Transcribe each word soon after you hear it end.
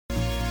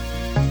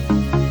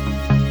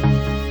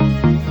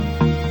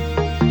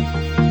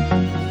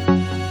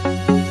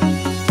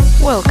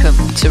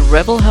Welcome to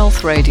Rebel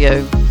Health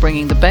Radio,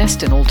 bringing the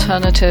best in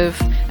alternative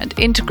and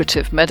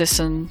integrative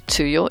medicine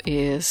to your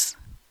ears.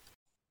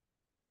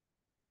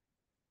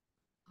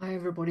 Hi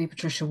everybody,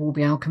 Patricia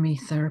Warby Alchemy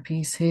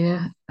Therapies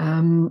here.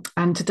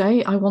 And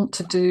today I want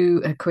to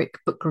do a quick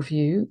book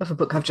review of a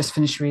book I've just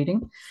finished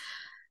reading.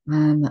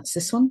 And that's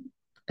this one.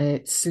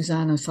 It's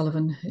Suzanne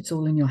O'Sullivan, It's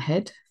All in Your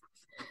Head.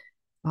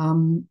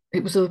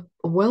 It was a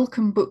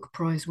Wellcome Book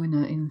Prize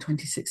winner in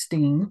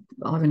 2016.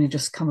 I've only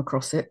just come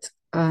across it.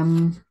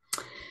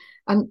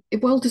 And a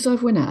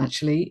well-deserved winner,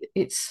 actually.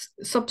 It's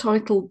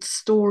subtitled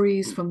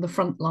Stories from the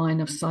Front Line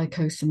of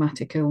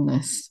Psychosomatic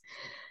Illness.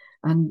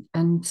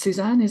 And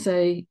Suzanne is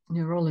a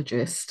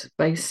neurologist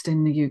based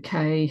in the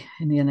UK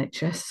in the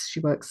NHS. She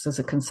works as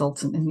a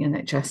consultant in the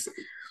NHS.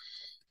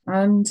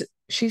 And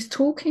she's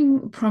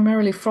talking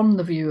primarily from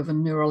the view of a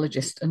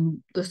neurologist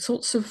and the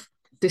sorts of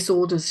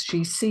disorders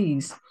she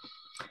sees,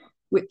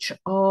 which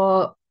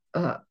are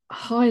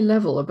high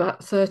level,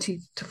 about 30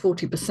 to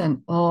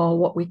 40% are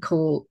what we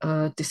call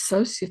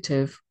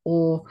dissociative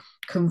or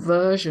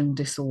conversion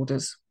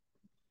disorders.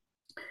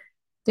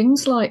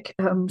 Things like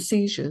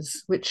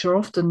seizures, which are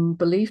often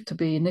believed to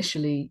be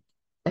initially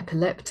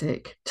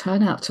epileptic,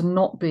 turn out to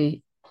not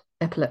be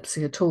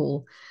epilepsy at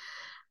all.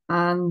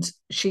 And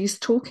she's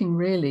talking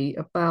really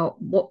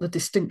about what the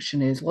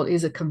distinction is. What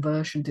is a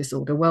conversion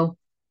disorder? Well,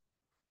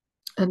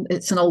 and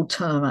it's an old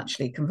term,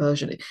 actually,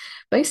 conversion.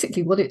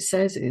 Basically, what it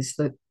says is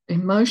that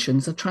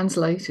emotions are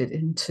translated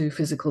into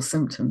physical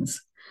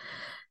symptoms.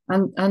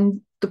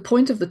 And the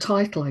point of the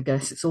title, I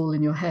guess, It's All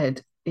in Your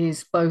Head,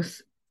 is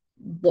both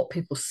what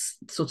people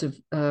sort of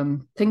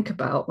think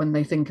about when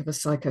they think of a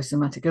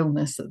psychosomatic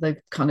illness, that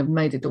they've kind of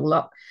made it all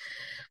up.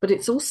 But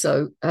it's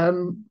also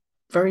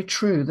very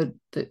true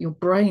that your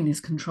brain is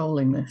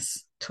controlling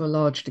this to a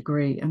large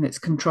degree, and it's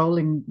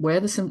controlling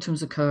where the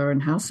symptoms occur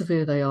and how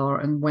severe they are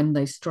and when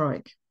they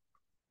strike.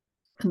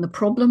 And the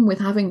problem with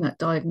having that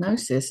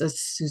diagnosis,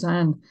 as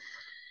Suzanne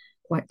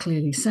quite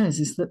clearly says,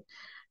 is that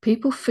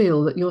people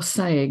feel that you're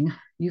saying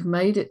you've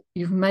made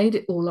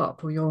it all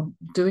up, or you're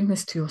doing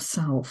this to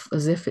yourself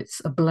as if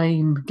it's a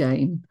blame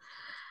game,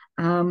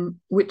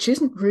 which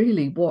isn't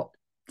really what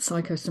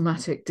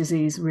psychosomatic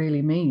disease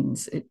really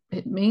means.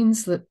 It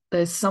means that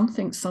there's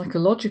something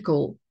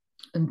psychological,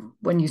 and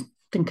when you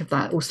think of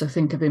that, also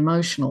think of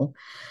emotional,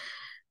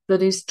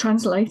 that is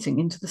translating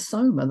into the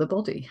soma, the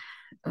body.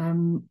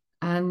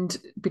 And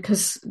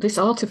because this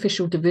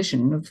artificial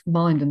division of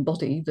mind and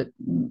body that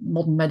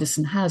modern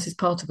medicine has is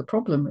part of the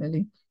problem,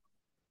 really.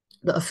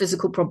 That a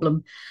physical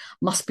problem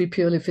must be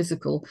purely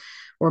physical,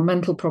 or a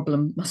mental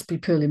problem must be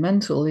purely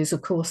mental, is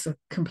of course a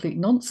complete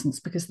nonsense,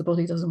 because the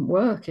body doesn't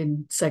work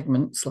in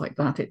segments like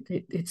that.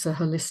 It's a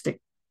holistic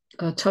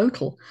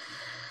total.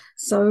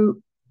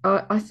 So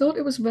I thought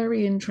it was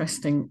very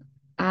interesting.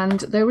 And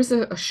there was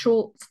a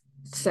short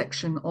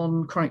section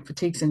on chronic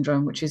fatigue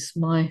syndrome, which is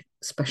my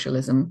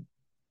specialism,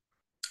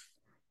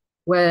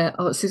 where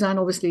Suzanne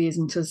obviously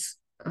isn't as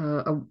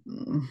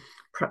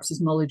perhaps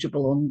as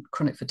knowledgeable on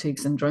chronic fatigue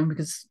syndrome,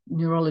 because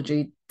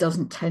neurology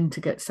doesn't tend to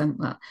get sent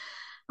that.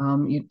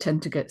 You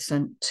tend to get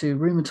sent to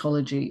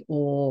rheumatology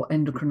or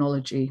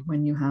endocrinology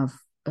when you have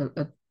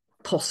a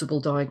possible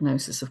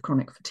diagnosis of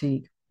chronic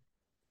fatigue.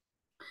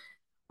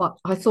 But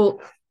I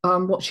thought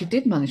what she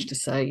did manage to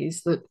say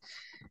is that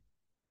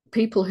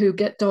people who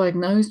get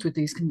diagnosed with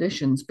these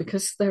conditions,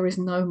 because there is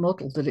no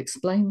model that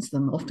explains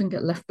them, often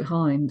get left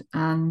behind,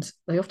 and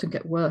they often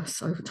get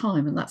worse over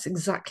time. And that's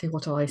exactly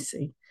what I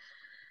see.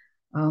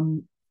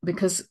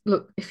 Because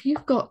look, if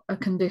you've got a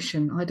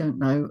condition, I don't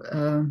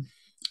know,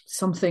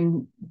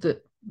 something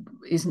that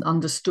isn't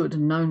understood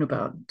and known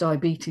about,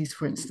 diabetes,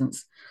 for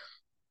instance,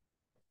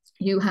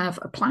 you have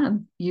a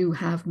plan, you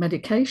have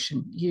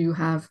medication, you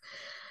have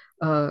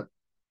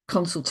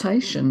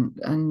consultation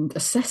and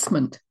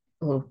assessment,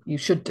 or you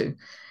should do.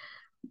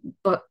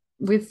 But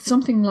with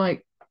something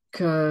like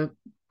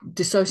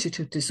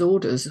dissociative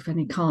disorders of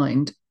any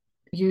kind,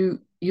 you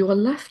are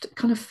left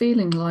kind of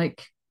feeling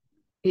like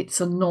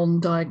it's a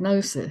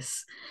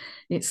non-diagnosis.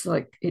 It's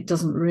like it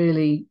doesn't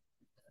really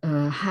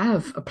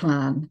have a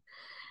plan.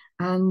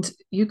 And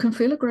you can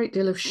feel a great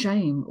deal of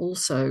shame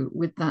also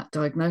with that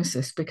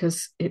diagnosis,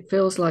 because it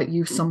feels like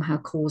you've somehow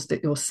caused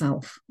it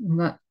yourself.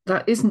 And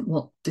that isn't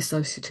what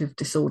dissociative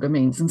disorder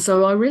means. And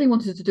so I really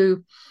wanted to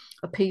do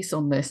a piece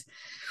on this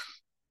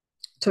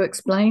to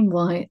explain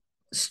why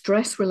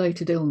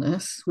stress-related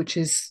illness, which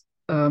is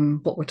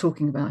what we're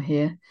talking about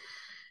here,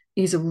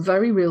 is a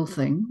very real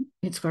thing.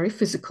 It's very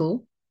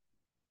physical.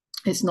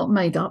 It's not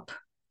made up.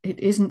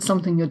 It isn't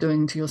something you're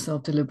doing to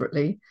yourself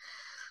deliberately.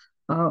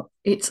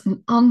 It's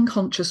an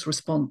unconscious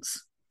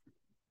response.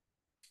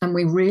 And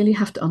we really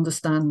have to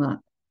understand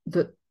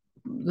that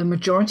the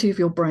majority of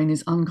your brain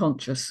is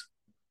unconscious,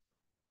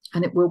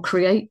 and it will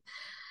create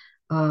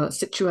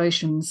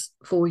situations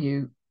for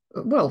you.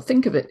 Well,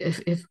 think of it.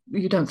 If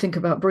you don't think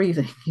about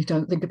breathing, you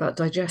don't think about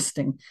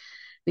digesting.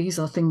 These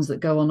are things that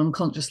go on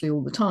unconsciously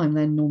all the time.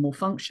 They're normal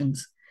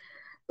functions.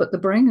 But the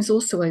brain is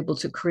also able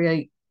to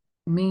create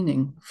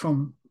meaning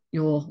from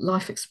your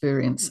life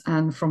experience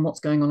and from what's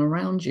going on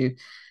around you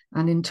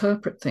and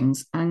interpret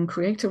things and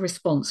create a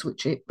response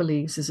which it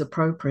believes is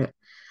appropriate.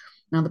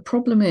 Now, the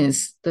problem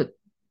is that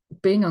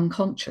being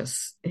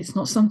unconscious, it's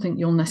not something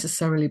you'll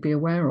necessarily be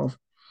aware of.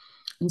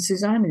 And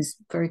Suzanne is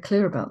very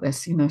clear about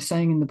this,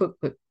 saying in the book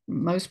that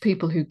most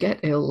people who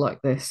get ill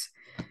like this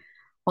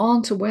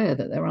aren't aware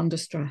that they're under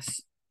stress.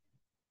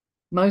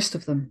 Most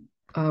of them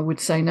would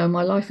say, no,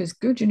 my life is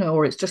good,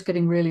 or it's just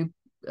getting really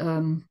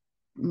a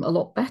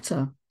lot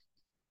better.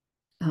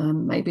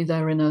 Maybe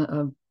they're in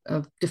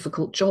a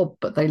difficult job,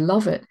 but they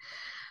love it.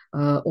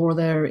 Or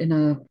they're in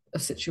a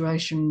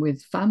situation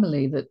with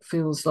family that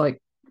feels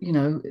like,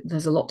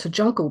 there's a lot to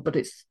juggle, but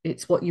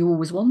it's what you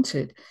always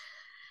wanted.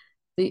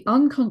 The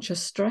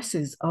unconscious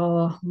stresses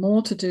are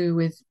more to do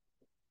with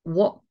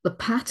what the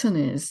pattern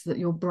is that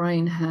your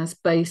brain has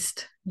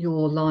based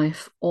your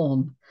life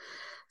on.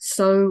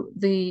 So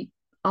the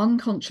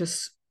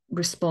unconscious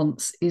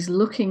response is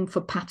looking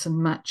for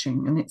pattern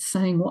matching, and it's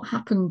saying what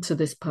happened to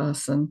this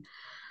person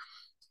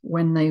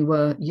when they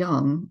were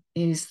young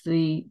is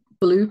the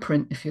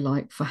blueprint, if you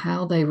like, for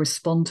how they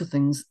respond to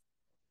things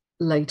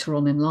later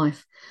on in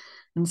life.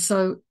 And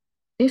so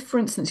if, for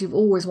instance, you've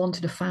always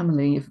wanted a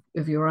family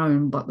of your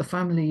own, but the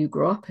family you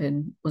grew up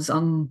in was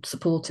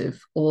unsupportive,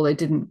 or they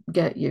didn't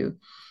get you,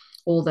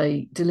 or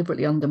they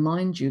deliberately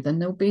undermined you, then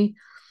there'll be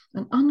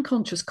an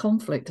unconscious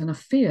conflict and a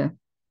fear,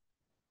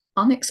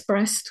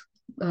 unexpressed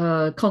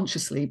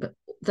consciously, but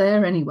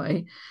there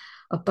anyway,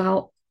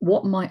 about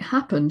what might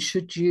happen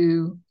should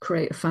you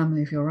create a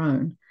family of your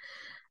own.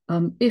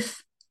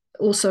 If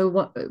also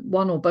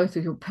one or both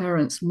of your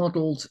parents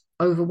modeled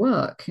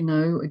overwork,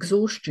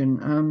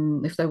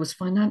 exhaustion, if there was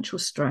financial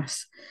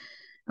stress,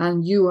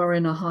 and you are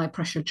in a high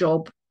pressure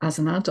job as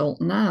an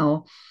adult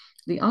now,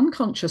 the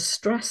unconscious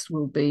stress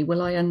will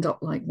I end up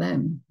like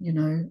them,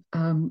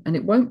 and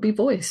it won't be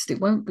voiced. You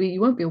won't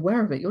be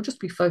aware of it. You'll just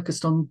be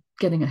focused on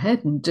getting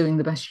ahead and doing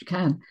the best you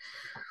can.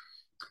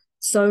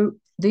 So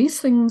these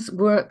things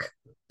work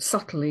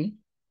subtly,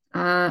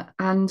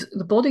 and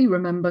the body,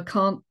 remember,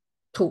 can't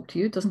talk to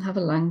you. It doesn't have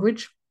a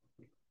language.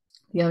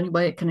 The only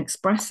way it can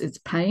express its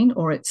pain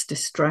or its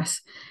distress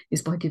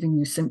is by giving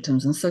you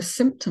symptoms. And so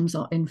symptoms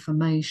are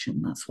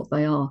information. That's what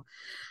they are.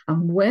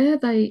 And where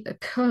they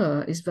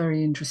occur is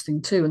very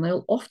interesting too. And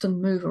they'll often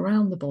move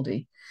around the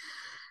body.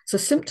 So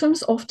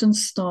symptoms often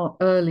start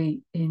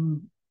early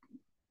in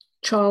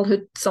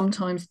childhood,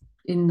 sometimes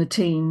in the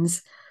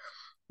teens,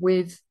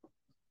 with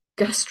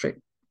gastric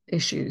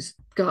issues,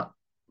 gut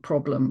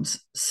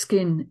problems,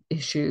 skin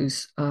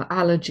issues,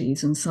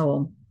 allergies, and so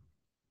on.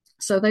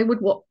 So they're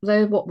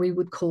what we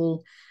would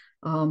call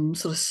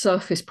sort of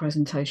surface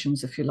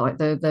presentations, if you like.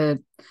 They're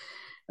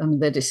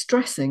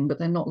distressing, but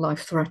they're not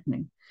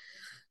life-threatening.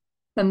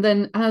 And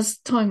then as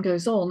time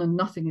goes on and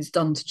nothing is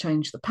done to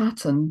change the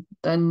pattern,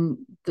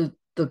 then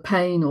the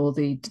pain or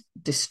the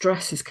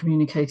distress is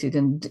communicated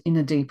in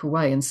a deeper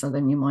way. And so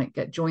then you might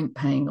get joint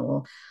pain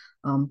or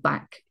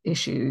back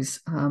issues,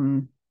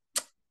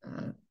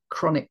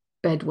 chronic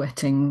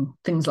bedwetting,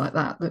 things like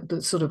that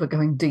sort of are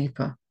going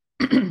deeper.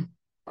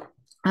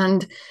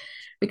 And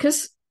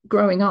because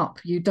growing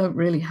up, you don't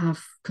really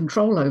have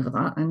control over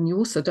that, and you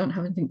also don't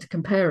have anything to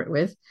compare it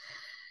with,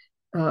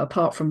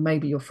 apart from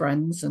maybe your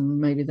friends, and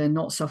maybe they're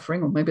not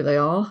suffering, or maybe they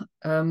are.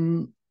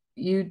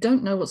 You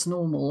don't know what's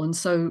normal, and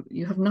so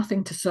you have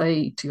nothing to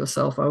say to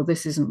yourself, oh,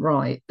 this isn't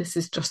right. This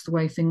is just the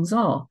way things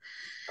are.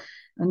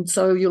 And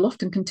so you'll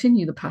often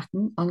continue the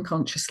pattern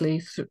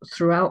unconsciously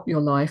throughout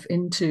your life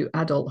into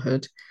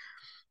adulthood.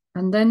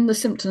 And then the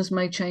symptoms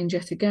may change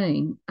yet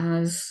again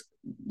as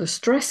the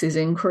stress is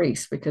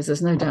increased, because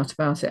there's no doubt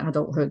about it,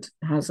 adulthood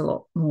has a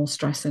lot more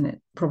stress in it,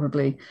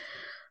 probably.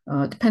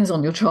 Depends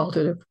on your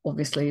childhood,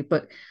 obviously,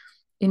 but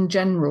in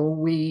general,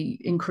 we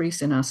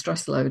increase in our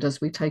stress load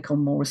as we take on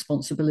more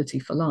responsibility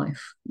for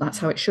life. That's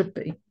how it should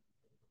be.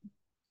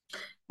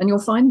 And you'll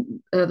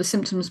find the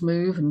symptoms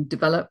move and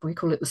develop. We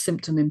call it the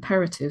symptom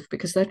imperative,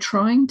 because they're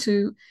trying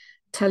to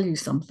tell you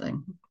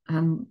something.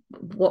 And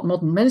what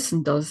modern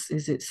medicine does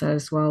is it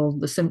says, well,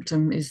 the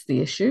symptom is the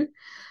issue.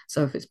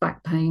 So if it's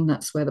back pain,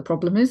 that's where the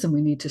problem is, and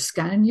we need to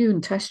scan you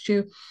and test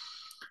you.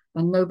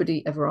 And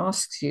nobody ever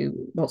asks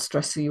you what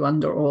stress are you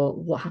under or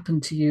what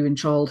happened to you in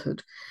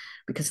childhood,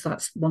 because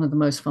that's one of the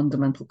most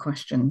fundamental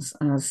questions,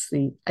 as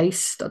the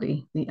ACE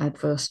study, the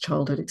Adverse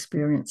Childhood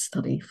Experience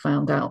study,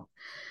 found out.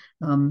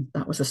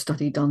 That was a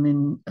study done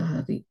in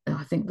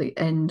I think the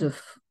end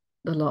of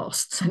the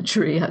last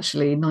century,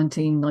 actually,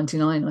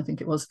 1999, I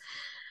think it was.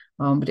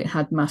 But it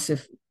had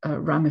massive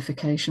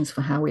ramifications for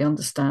how we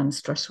understand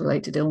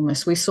stress-related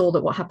illness. We saw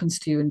that what happens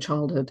to you in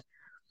childhood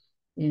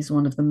is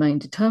one of the main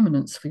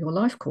determinants for your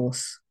life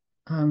course,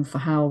 for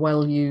how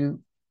well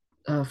you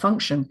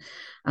function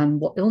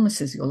and what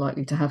illnesses you're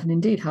likely to have, and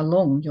indeed how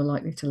long you're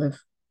likely to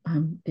live.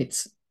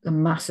 It's a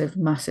massive,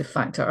 massive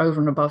factor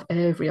over and above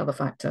every other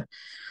factor.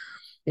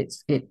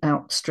 It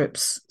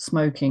outstrips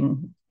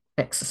smoking,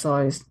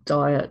 exercise,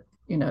 diet.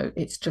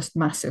 It's just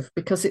massive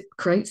because it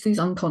creates these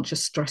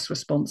unconscious stress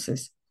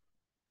responses.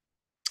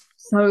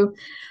 So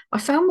I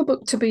found the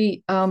book to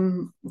be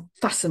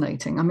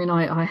fascinating. I mean,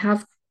 I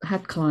have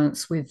had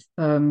clients with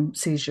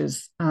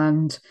seizures,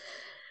 and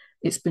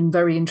it's been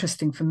very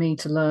interesting for me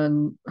to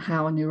learn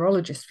how a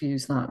neurologist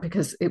views that,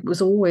 because it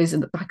was always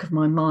in the back of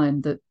my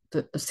mind that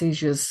the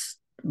seizures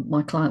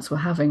my clients were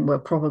having were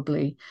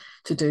probably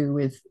to do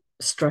with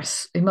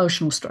stress,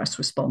 emotional stress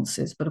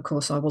responses. But of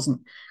course, I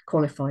wasn't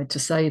qualified to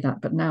say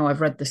that. But now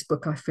I've read this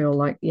book, I feel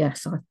like,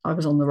 yes, I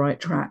was on the right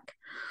track.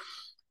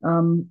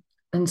 Um,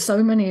 and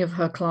so many of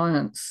her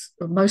clients,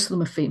 most of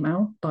them are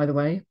female, by the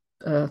way.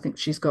 I think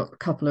she's got a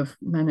couple of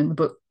men in the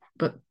book,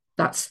 but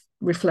that's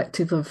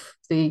reflective of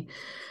the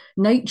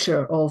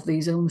nature of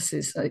these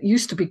illnesses. It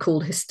used to be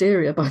called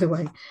hysteria, by the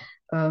way.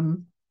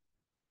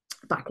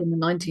 Back in the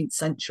 19th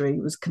century,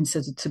 it was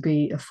considered to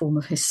be a form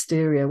of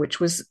hysteria, which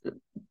was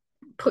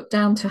put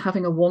down to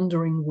having a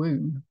wandering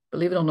womb.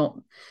 Believe it or not,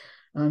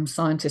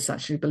 scientists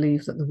actually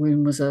believe that the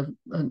womb was an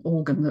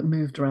organ that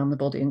moved around the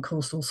body and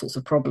caused all sorts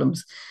of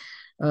problems.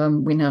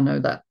 We now know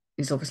that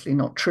is obviously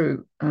not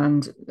true,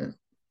 and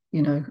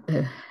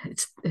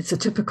it's a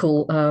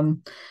typical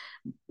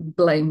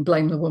blame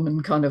the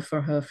woman kind of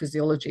for her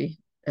physiology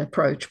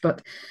approach.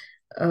 But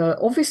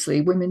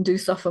obviously, women do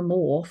suffer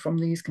more from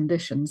these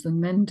conditions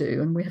than men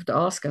do, and we have to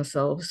ask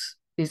ourselves: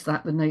 is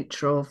that the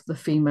nature of the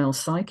female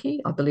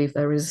psyche? I believe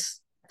there is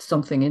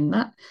something in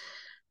that.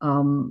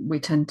 We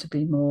tend to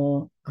be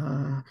more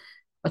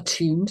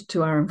attuned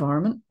to our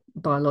environment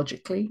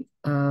biologically.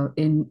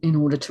 In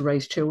order to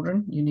raise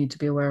children, you need to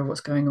be aware of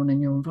what's going on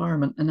in your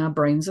environment, and our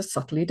brains are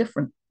subtly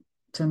different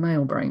to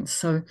male brains.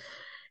 So it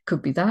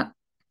could be that.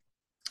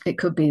 It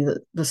could be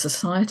that the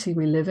society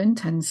we live in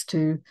tends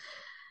to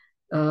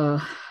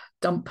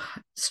dump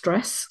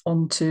stress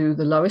onto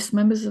the lowest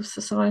members of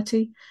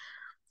society,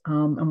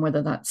 and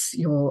whether that's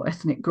your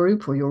ethnic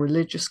group or your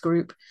religious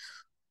group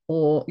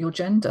or your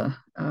gender.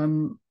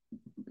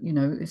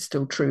 It's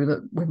still true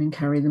that women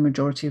carry the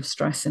majority of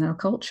stress in our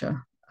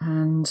culture.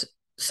 And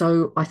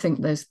so I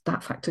think there's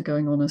that factor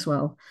going on as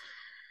well.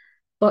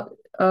 But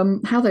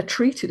how they're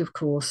treated, of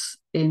course,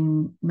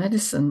 in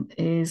medicine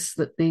is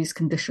that these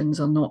conditions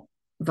are not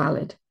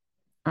valid.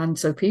 And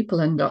so people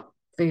end up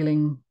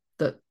feeling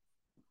that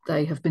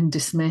they have been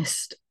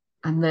dismissed,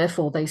 and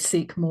therefore they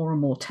seek more and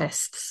more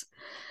tests.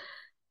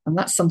 And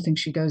that's something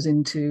she goes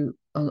into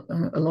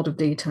a lot of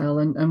detail.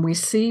 And we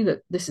see that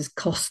this is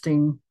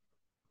costing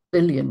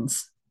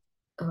billions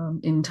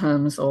in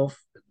terms of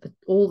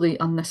all the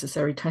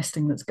unnecessary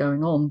testing that's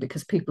going on,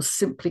 because people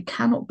simply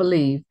cannot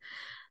believe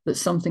that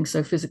something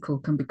so physical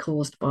can be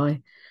caused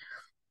by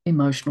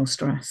emotional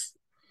stress.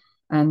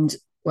 And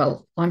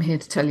well, I'm here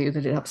to tell you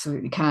that it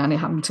absolutely can. It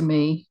happened to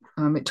me.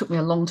 It took me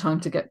a long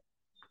time to get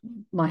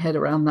my head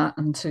around that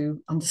and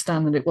to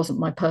understand that it wasn't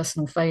my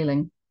personal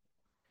failing,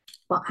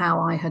 but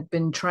how I had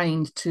been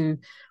trained to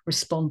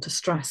respond to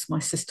stress. My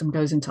system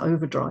goes into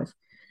overdrive.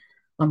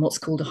 I'm what's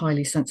called a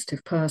highly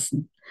sensitive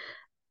person.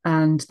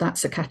 And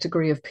that's a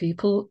category of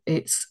people.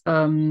 It's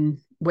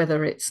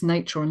whether it's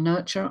nature or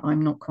nurture,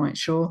 I'm not quite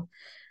sure.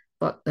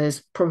 But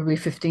there's probably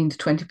 15 to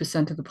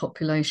 20% of the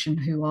population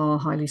who are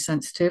highly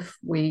sensitive.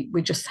 We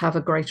just have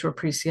a greater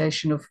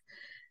appreciation of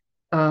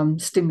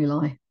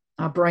stimuli.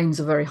 Our brains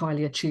are very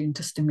highly attuned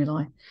to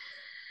stimuli.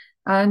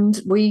 And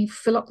we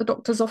fill up the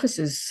doctor's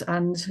offices,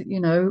 and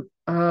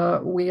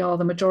we are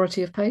the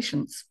majority of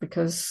patients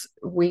because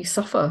we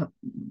suffer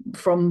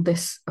from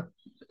this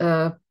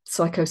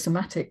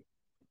psychosomatic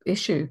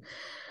issue.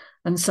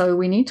 And so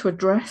we need to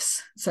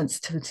address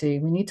sensitivity.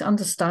 We need to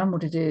understand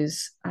what it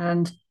is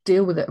and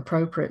deal with it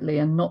appropriately,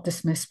 and not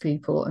dismiss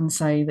people and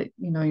say that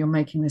you're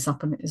making this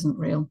up and it isn't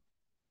real.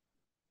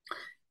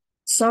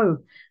 So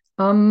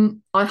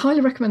I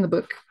highly recommend the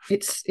book.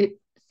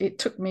 It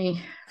took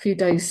me a few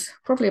days,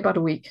 probably about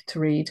a week, to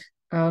read.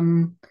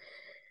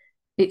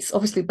 It's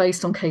obviously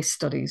based on case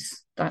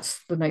studies. That's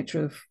the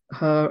nature of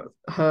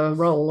her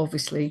role,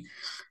 obviously,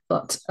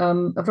 but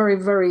a very,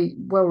 very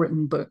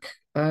well-written book.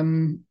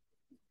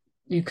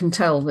 You can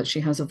tell that she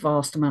has a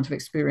vast amount of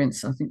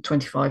experience, I think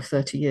 25,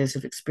 30 years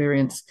of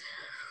experience.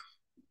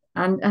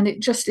 And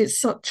it's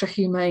such a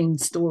humane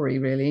story,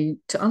 really.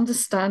 To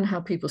understand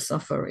how people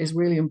suffer is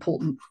really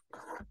important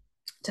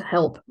to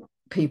help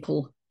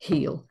people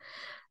heal.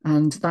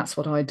 And that's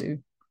what I do.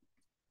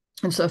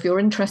 And so if you're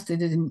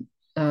interested in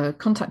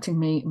contacting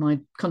me, my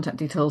contact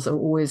details are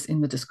always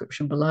in the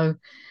description below.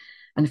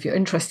 And if you're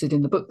interested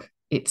in the book,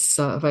 it's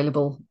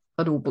available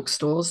at all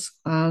bookstores,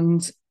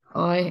 and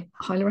I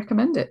highly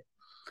recommend it.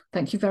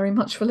 Thank you very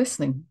much for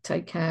listening.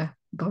 Take care.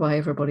 Bye-bye,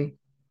 everybody.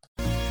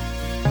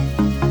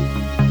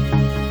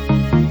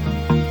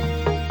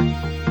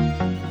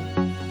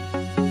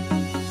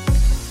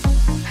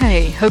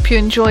 Hey, hope you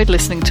enjoyed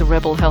listening to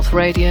Rebel Health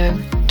Radio.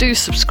 Do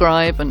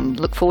subscribe and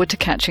look forward to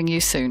catching you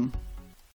soon.